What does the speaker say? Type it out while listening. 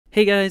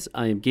Hey guys,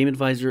 I am Game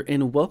Advisor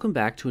and welcome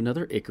back to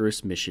another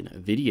Icarus mission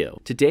video.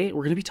 Today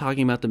we're going to be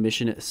talking about the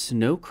mission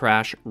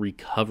Snowcrash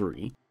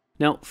Recovery.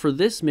 Now for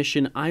this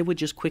mission, I would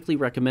just quickly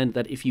recommend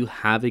that if you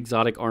have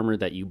exotic armor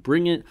that you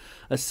bring it.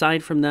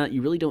 Aside from that,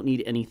 you really don't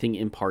need anything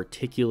in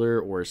particular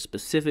or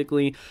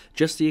specifically,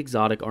 just the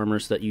exotic armor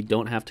so that you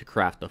don't have to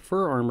craft the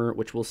fur armor,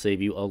 which will save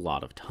you a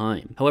lot of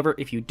time. However,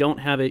 if you don't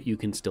have it, you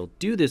can still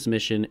do this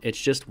mission. It's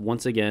just,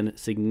 once again,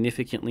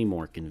 significantly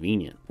more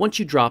convenient. Once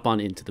you drop on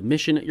into the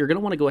mission, you're going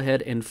to want to go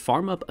ahead and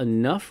farm up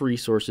enough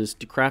resources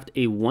to craft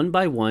a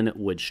 1x1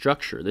 wood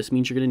structure. This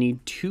means you're going to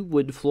need 2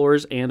 wood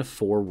floors and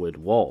 4 wood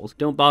walls.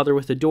 Don't bother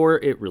with the door,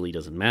 it really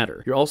doesn't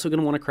matter. You're also going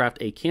to want to craft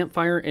a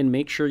campfire and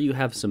make sure you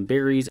have some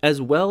berries,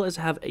 as well as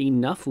have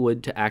enough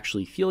wood to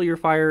actually fuel your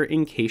fire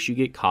in case you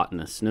get caught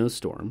in a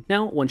snowstorm.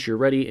 Now, once you're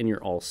ready and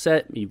you're all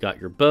set, you've got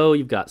your bow,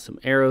 you've got some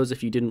arrows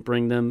if you didn't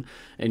bring them,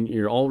 and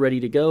you're all ready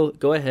to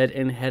go ahead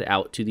and head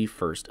out to the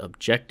first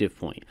objective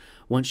point.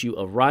 Once you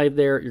arrive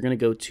there, you're going to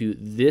go to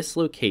this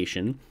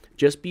location.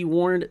 Just be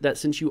warned that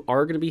since you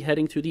are going to be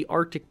heading through the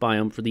Arctic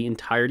biome for the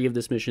entirety of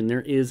this mission,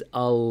 there is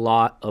a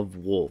lot of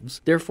wolves.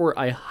 Therefore,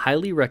 I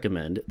highly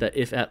recommend that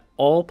if at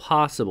all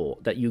possible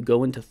that you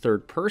go into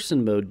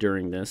third-person mode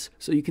during this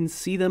so you can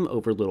see them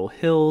over little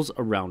hills,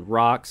 around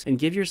rocks, and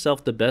give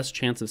yourself the best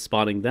chance of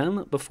spotting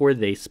them before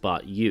they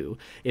spot you.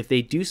 If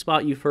they do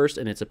spot you first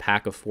and it's a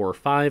pack of 4 or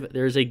 5,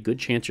 there's a good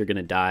chance you're going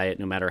to die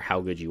no matter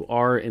how good you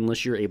are,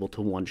 unless you're able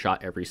to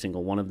one-shot every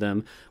single one of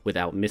them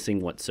without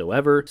missing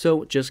whatsoever,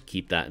 so just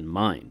keep that in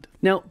mind.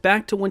 Now,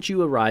 back to once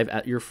you arrive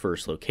at your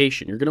first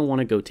location, you're going to want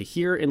to go to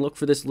here and look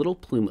for this little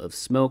plume of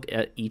smoke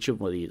at each of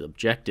these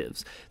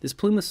objectives. This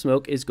plume of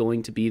smoke is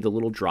going to be the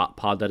little drop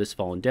pod that has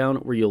fallen down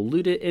where you'll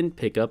loot it and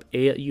pick up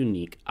a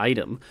unique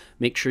item.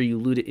 Make sure you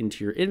loot it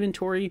into your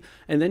inventory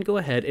and then go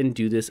ahead and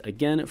do this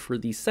again for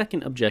the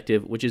second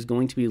objective, which is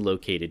going to be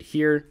located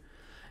here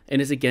and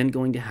is again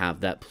going to have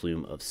that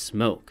plume of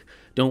smoke.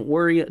 Don't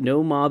worry,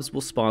 no mobs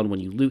will spawn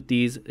when you loot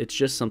these, it's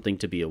just something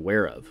to be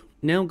aware of.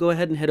 Now go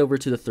ahead and head over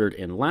to the third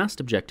and last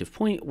objective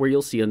point where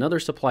you'll see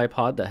another supply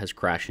pod that has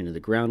crashed into the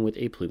ground with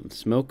a plume of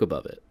smoke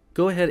above it.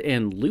 Go ahead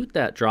and loot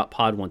that drop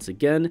pod once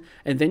again,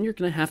 and then you're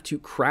going to have to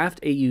craft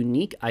a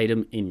unique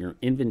item in your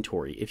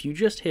inventory. If you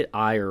just hit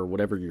I or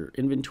whatever your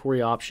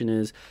inventory option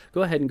is,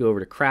 go ahead and go over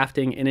to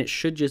crafting, and it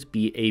should just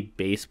be a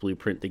base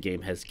blueprint the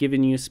game has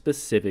given you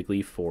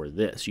specifically for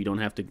this. You don't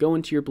have to go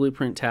into your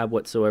blueprint tab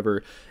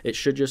whatsoever. It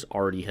should just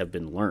already have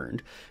been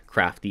learned.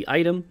 Craft the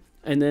item,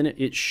 and then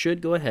it should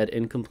go ahead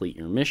and complete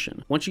your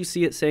mission. Once you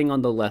see it saying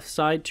on the left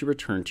side to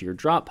return to your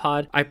drop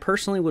pod, I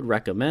personally would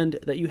recommend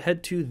that you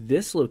head to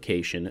this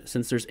location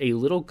since there's a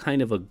little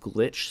kind of a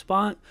glitch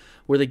spot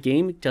where the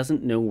game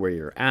doesn't know where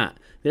you're at.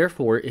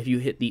 Therefore, if you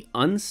hit the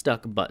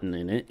unstuck button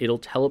in it, it'll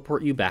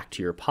teleport you back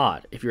to your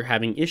pod. If you're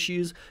having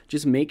issues,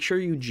 just make sure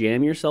you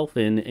jam yourself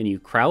in and you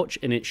crouch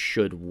and it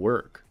should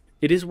work.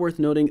 It is worth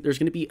noting there's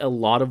going to be a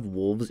lot of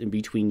wolves in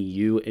between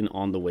you and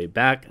on the way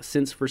back,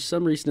 since for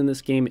some reason in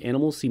this game,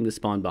 animals seem to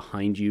spawn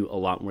behind you a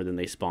lot more than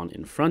they spawn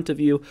in front of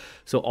you.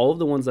 So all of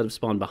the ones that have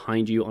spawned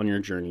behind you on your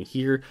journey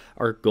here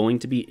are going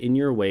to be in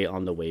your way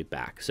on the way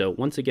back. So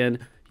once again,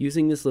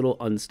 using this little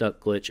unstuck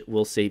glitch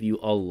will save you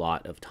a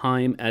lot of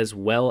time, as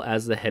well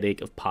as the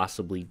headache of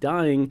possibly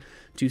dying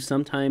to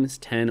sometimes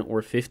 10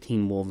 or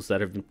 15 wolves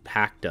that have been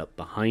packed up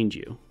behind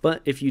you.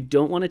 But if you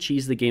don't want to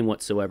cheese the game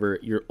whatsoever,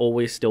 you're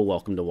always still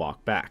welcome to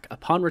walk back.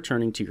 Upon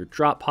returning to your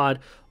drop pod,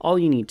 all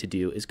you need to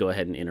do is go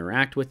ahead and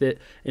interact with it,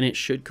 and it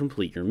should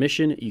complete your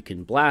mission. You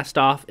can blast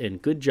off,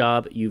 and good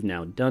job, you've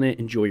now done it.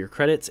 Enjoy your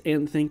credits,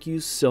 and thank you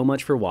so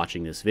much for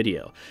watching this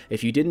video.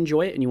 If you did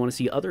enjoy it and you want to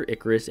see other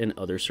Icarus and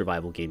other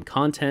survival game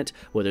content,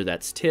 whether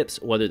that's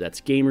tips, whether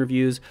that's game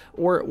reviews,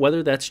 or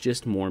whether that's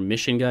just more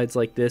mission guides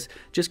like this,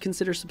 just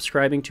consider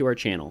subscribing to our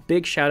channel.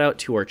 Big shout out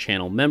to our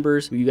channel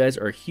members. You guys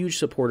are huge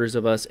supporters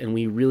of us, and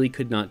we really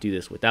could not do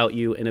this without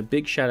you. And a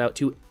big shout out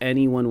to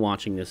anyone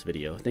watching this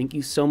video. Thank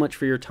you so much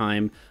for your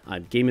time.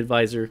 I'm Game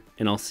Advisor,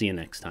 and I'll see you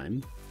next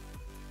time.